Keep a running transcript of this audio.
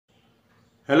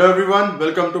Hello everyone,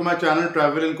 welcome to my channel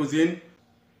travel and cuisine.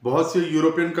 बहुत सी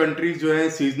European countries जो हैं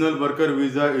seasonal worker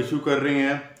visa issue कर रही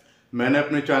हैं। मैंने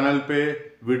अपने चैनल पे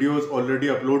वीडियोस ऑलरेडी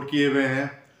अपलोड किए हुए हैं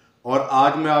और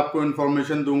आज मैं आपको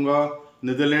इन्फॉर्मेशन दूंगा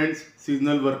नीदरलैंड्स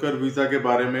सीजनल वर्कर वीज़ा के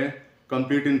बारे में,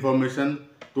 कंप्लीट इन्फॉर्मेशन।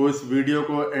 तो इस वीडियो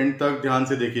को एंड तक ध्यान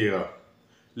से देखिएगा।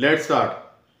 Let's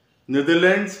start.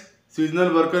 Netherlands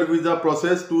seasonal worker visa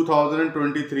process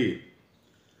 2023।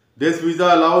 This visa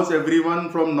allows everyone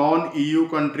from non-EU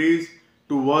countries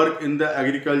to work in the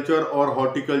agriculture or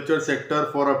horticulture sector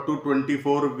for up to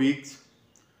 24 weeks.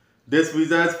 This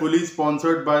visa is fully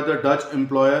sponsored by the Dutch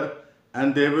employer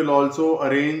and they will also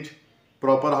arrange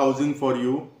proper housing for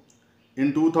you.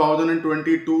 In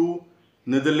 2022,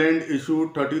 Netherlands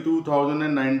issued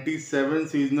 32,097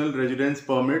 seasonal residence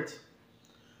permits.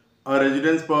 A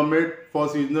residence permit for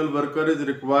seasonal worker is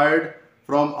required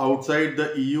from outside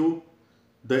the EU,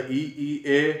 the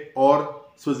EEA or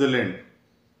Switzerland.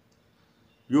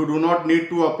 You do not need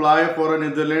to apply for a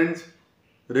Netherlands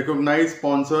recognized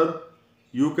sponsor.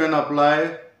 You can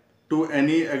apply to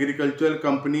any agricultural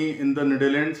company in the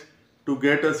Netherlands to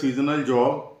get a seasonal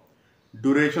job.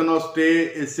 Duration of stay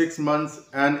is 6 months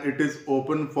and it is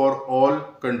open for all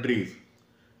countries.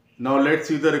 Now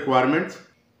let's see the requirements.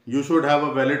 You should have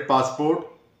a valid passport.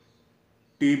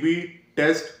 TB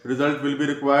test result will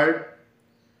be required.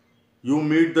 You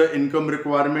meet the income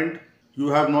requirement. You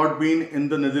have not been in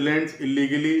the Netherlands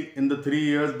illegally in the 3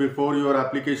 years before your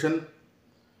application.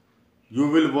 You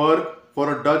will work for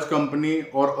a Dutch company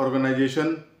or organization.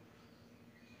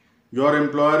 Your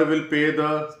employer will pay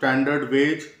the standard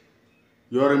wage.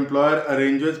 Your employer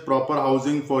arranges proper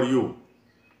housing for you.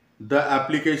 The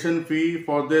application fee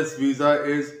for this visa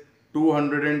is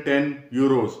 210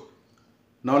 euros.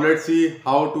 Now let's see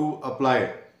how to apply.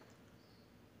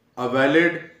 A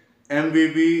valid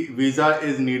MVV visa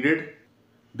is needed.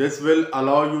 This will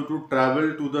allow you to travel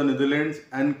to the Netherlands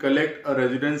and collect a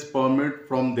residence permit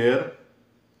from there.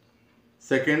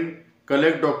 Second,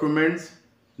 collect documents.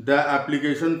 The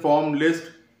application form lists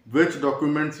which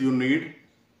documents you need.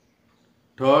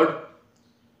 Third,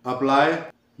 apply.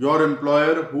 Your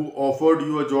employer who offered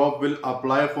you a job will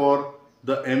apply for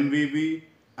the MVV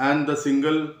and the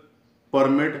single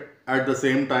permit at the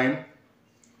same time.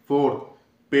 Fourth,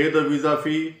 pay the visa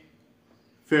fee.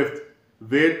 Fifth,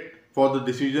 wait for the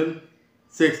decision.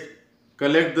 Sixth,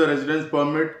 collect the residence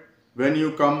permit when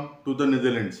you come to the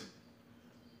Netherlands.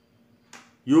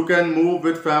 You can move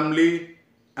with family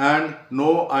and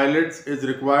no IELTS is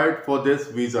required for this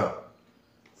visa.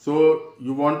 So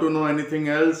you want to know anything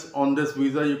else on this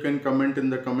visa, you can comment in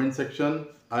the comment section.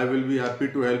 I will be happy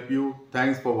to help you.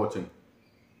 Thanks for watching.